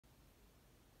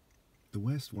The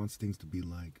West wants things to be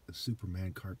like a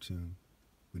Superman cartoon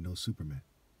with no Superman.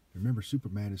 Remember,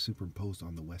 Superman is superimposed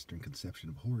on the Western conception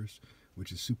of Horus,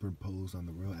 which is superimposed on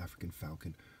the Royal African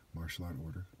Falcon martial art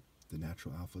order, the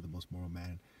natural alpha, the most moral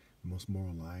man, the most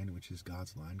moral line, which is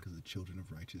God's line, because the children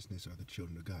of righteousness are the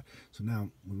children of God. So now,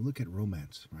 when we look at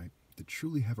romance, right, to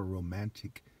truly have a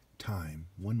romantic time,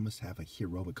 one must have a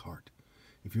heroic heart.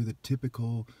 If you're the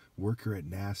typical worker at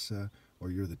NASA,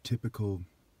 or you're the typical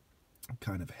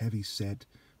kind of heavy-set,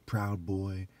 proud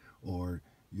boy, or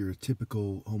you're a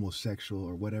typical homosexual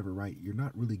or whatever, right? You're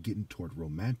not really getting toward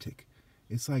romantic.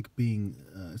 It's like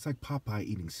it's like Popeye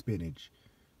eating spinach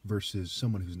versus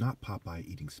someone who's not Popeye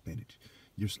eating spinach.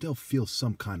 You still feel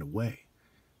some kind of way,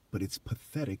 but it's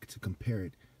pathetic to compare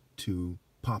it to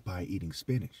Popeye eating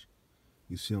spinach.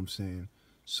 You see what I'm saying?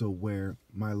 So where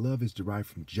my love is derived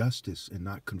from justice and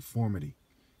not conformity,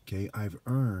 okay, I've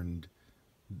earned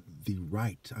the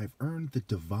right. I've earned the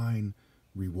divine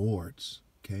rewards,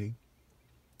 okay?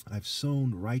 I've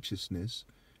sown righteousness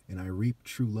and I reap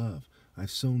true love. I've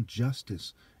sown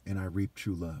justice and I reap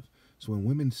true love. So when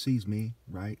women sees me,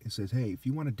 right, it says, hey, if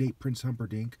you want to date Prince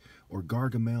Humperdinck or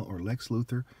Gargamel or Lex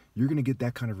Luthor, you're going to get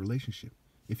that kind of relationship.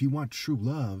 If you want true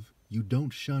love, you don't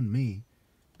shun me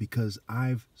because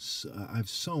I've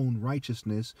sown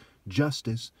righteousness,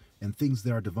 justice, and things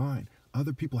that are divine.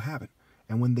 Other people haven't.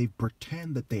 And when they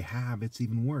pretend that they have, it's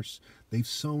even worse. They've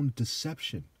sown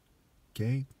deception,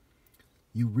 okay?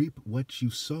 You reap what you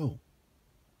sow.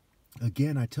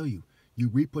 Again, I tell you, you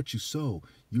reap what you sow.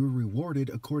 You are rewarded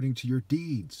according to your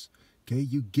deeds, okay?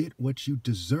 You get what you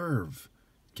deserve,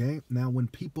 okay? Now, when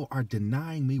people are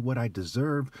denying me what I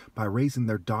deserve by raising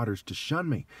their daughters to shun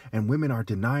me, and women are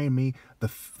denying me the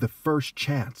first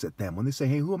chance at them, when they say,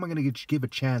 hey, who am I going to give a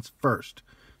chance first?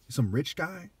 Some rich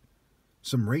guy?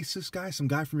 Some racist guy, some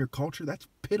guy from your culture? That's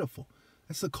pitiful.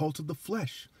 That's the cult of the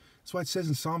flesh. That's why it says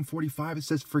in Psalm 45, it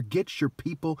says, forget your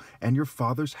people and your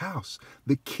father's house.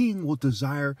 The king will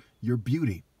desire your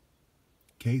beauty.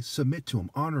 Okay, submit to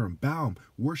him, honor him, bow him,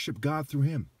 worship God through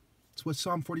him. That's what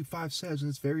Psalm 45 says in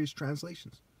its various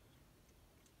translations.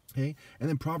 Okay, and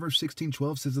then Proverbs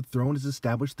 16:12 says the throne is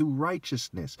established through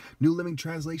righteousness. New Living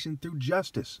Translation, through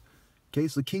justice. Okay,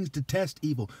 so the kings detest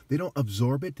evil. They don't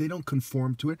absorb it. They don't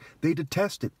conform to it. They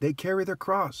detest it. They carry their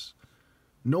cross.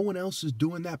 No one else is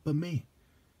doing that but me.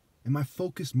 And my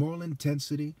focused moral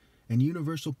intensity and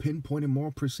universal pinpoint and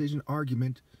moral precision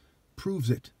argument proves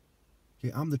it.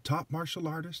 Okay, I'm the top martial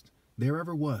artist there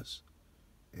ever was.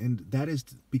 And that is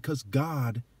because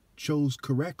God chose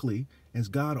correctly, as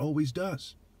God always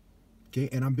does. Okay,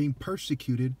 and I'm being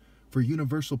persecuted for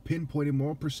universal pinpoint and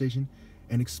moral precision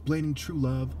and explaining true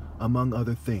love, among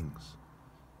other things.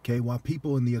 Okay, while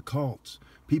people in the occults,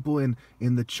 people in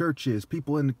the churches,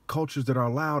 people in cultures that are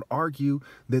allowed argue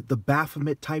that the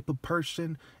Baphomet type of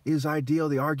person is ideal.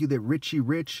 They argue that Richie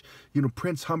Rich,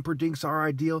 Prince Humperdinck's are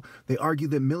ideal. They argue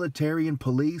that military and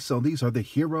police, so these are the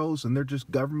heroes and they're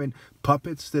just government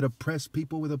puppets that oppress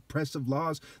people with oppressive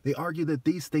laws. They argue that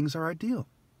these things are ideal.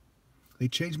 They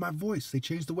change my voice. They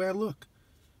change the way I look.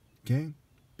 Okay?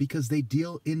 Because they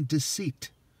deal in deceit,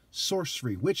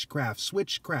 sorcery, witchcraft,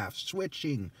 switchcraft,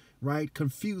 switching, right?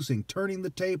 Confusing, turning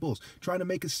the tables, trying to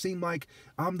make it seem like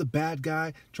I'm the bad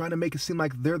guy, trying to make it seem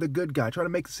like they're the good guy, trying to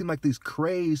make it seem like these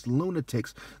crazed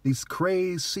lunatics, these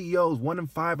crazed CEOs, 1 in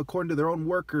 5, according to their own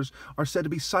workers, are said to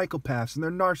be psychopaths and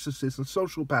they're narcissists and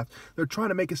sociopaths. They're trying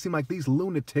to make it seem like these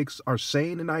lunatics are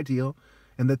sane and ideal,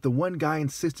 and that the one guy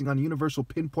insisting on universal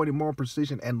pinpointed moral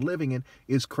precision and living it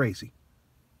is crazy.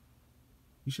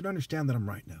 You should understand that I'm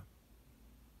right now.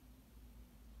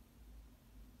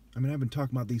 I mean, I've been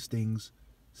talking about these things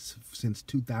since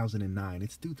 2009.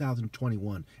 It's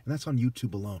 2021, and that's on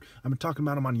YouTube alone. I've been talking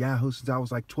about them on Yahoo since I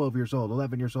was like 12 years old,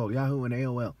 11 years old, Yahoo and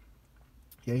AOL.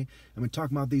 Okay? I've been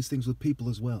talking about these things with people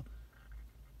as well.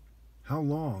 How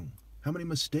long? How many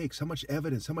mistakes? How much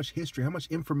evidence? How much history? How much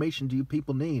information do you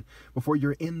people need before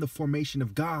you're in the formation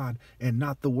of God and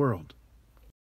not the world?